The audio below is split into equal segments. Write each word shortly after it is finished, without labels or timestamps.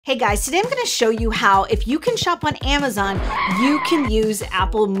Hey guys, today I'm going to show you how, if you can shop on Amazon, you can use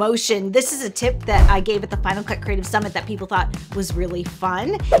Apple Motion. This is a tip that I gave at the Final Cut Creative Summit that people thought was really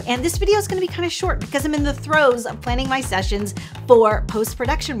fun. And this video is going to be kind of short because I'm in the throes of planning my sessions for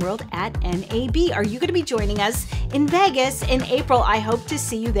Post-Production World at NAB. Are you going to be joining us in Vegas in April? I hope to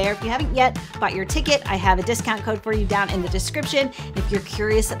see you there. If you haven't yet bought your ticket, I have a discount code for you down in the description. If you're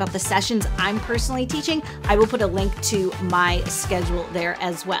curious about the sessions I'm personally teaching, I will put a link to my schedule there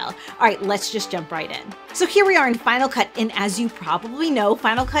as well. All right, let's just jump right in. So here we are in Final Cut, and as you probably know,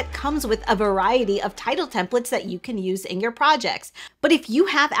 Final Cut comes with a variety of title templates that you can use in your projects. But if you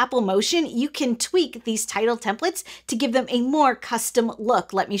have Apple Motion, you can tweak these title templates to give them a more custom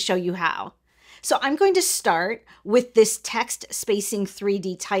look. Let me show you how. So I'm going to start with this text spacing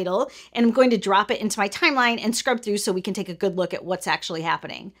 3D title, and I'm going to drop it into my timeline and scrub through so we can take a good look at what's actually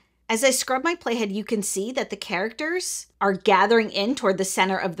happening. As I scrub my playhead, you can see that the characters are gathering in toward the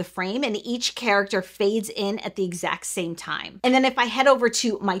center of the frame, and each character fades in at the exact same time. And then if I head over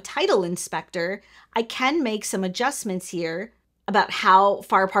to my title inspector, I can make some adjustments here about how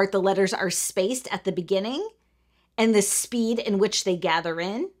far apart the letters are spaced at the beginning and the speed in which they gather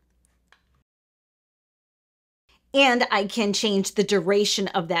in. And I can change the duration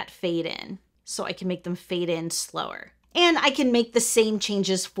of that fade in, so I can make them fade in slower. And I can make the same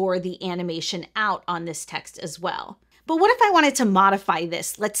changes for the animation out on this text as well. But what if I wanted to modify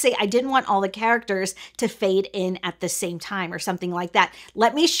this? Let's say I didn't want all the characters to fade in at the same time or something like that.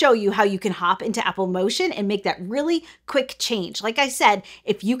 Let me show you how you can hop into Apple Motion and make that really quick change. Like I said,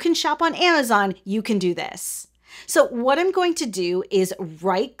 if you can shop on Amazon, you can do this. So what I'm going to do is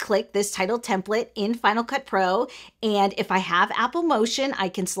right-click this title template in Final Cut Pro, and if I have Apple Motion, I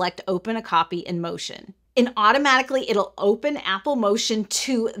can select Open a Copy in Motion. And automatically it'll open Apple Motion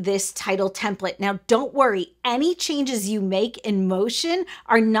to this title template. Now don't worry, any changes you make in Motion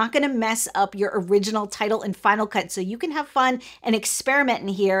are not going to mess up your original title in Final Cut, so you can have fun and experiment in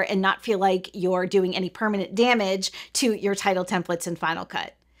here and not feel like you're doing any permanent damage to your title templates in Final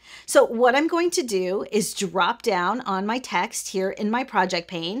Cut. So what I'm going to do is drop down on my text here in my project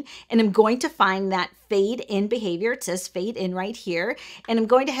pane, and I'm going to find that fade in behavior. It says fade in right here. And I'm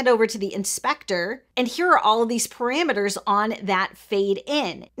going to head over to the inspector, and here are all of these parameters on that fade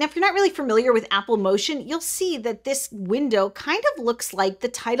in. Now, if you're not really familiar with Apple Motion, you'll see that this window kind of looks like the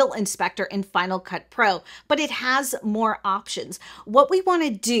title inspector in Final Cut Pro, but it has more options. What we want to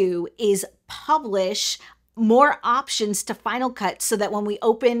do is publish more options to Final Cut so that when we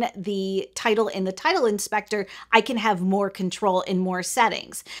open the title in the title inspector, I can have more control in more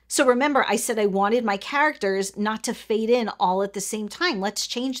settings. So remember, I said I wanted my characters not to fade in all at the same time. Let's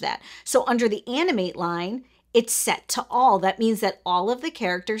change that. So under the animate line, it's set to all. That means that all of the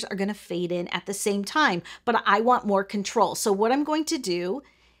characters are going to fade in at the same time, but I want more control. So what I'm going to do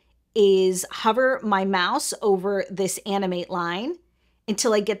is hover my mouse over this animate line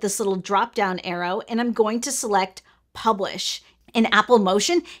until I get this little drop down arrow, and I'm going to select Publish. In Apple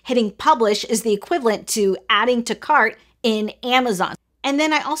Motion, hitting Publish is the equivalent to adding to cart in Amazon. And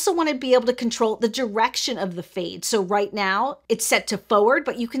then I also want to be able to control the direction of the fade. So right now it's set to forward,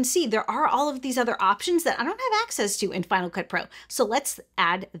 but you can see there are all of these other options that I don't have access to in Final Cut Pro. So let's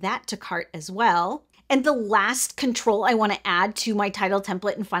add that to cart as well. And the last control I want to add to my title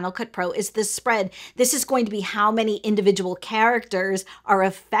template in Final Cut Pro is the spread. This is going to be how many individual characters are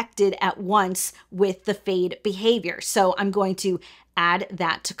affected at once with the fade behavior. So I'm going to add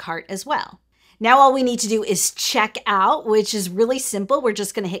that to cart as well. Now all we need to do is check out, which is really simple. We're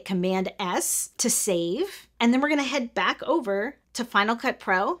just going to hit Command S to save, and then we're going to head back over to Final Cut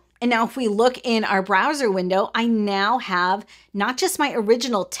Pro. And now if we look in our browser window, I now have not just my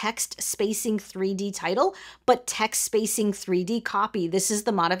original text spacing 3D title, but text spacing 3D copy. This is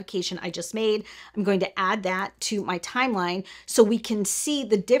the modification I just made. I'm going to add that to my timeline so we can see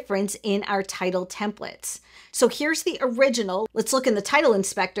the difference in our title templates. So here's the original. Let's look in the title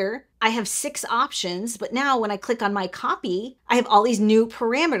inspector. I have 6 options, but now when I click on my copy, I have all these new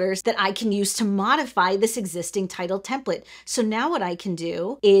parameters that I can use to modify this existing title template. So now what I can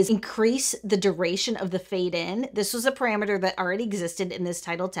do is increase the duration of the fade in. This was a parameter that already existed in this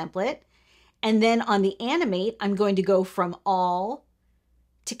title template. And then on the animate, I'm going to go from all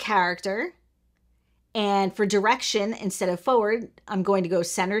to character. And for direction, instead of forward, I'm going to go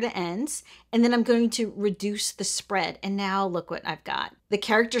center to ends, and then I'm going to reduce the spread. And now look what I've got. The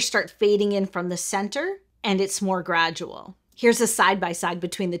characters start fading in from the center, and it's more gradual. Here's a side-by-side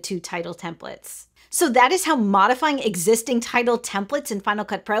between the two title templates. So that is how modifying existing title templates in Final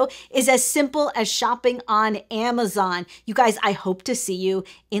Cut Pro is as simple as shopping on Amazon. You guys, I hope to see you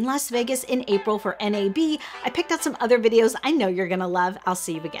in Las Vegas in April for NAB. I picked out some other videos I know you're gonna love. I'll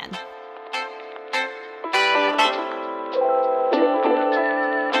see you again.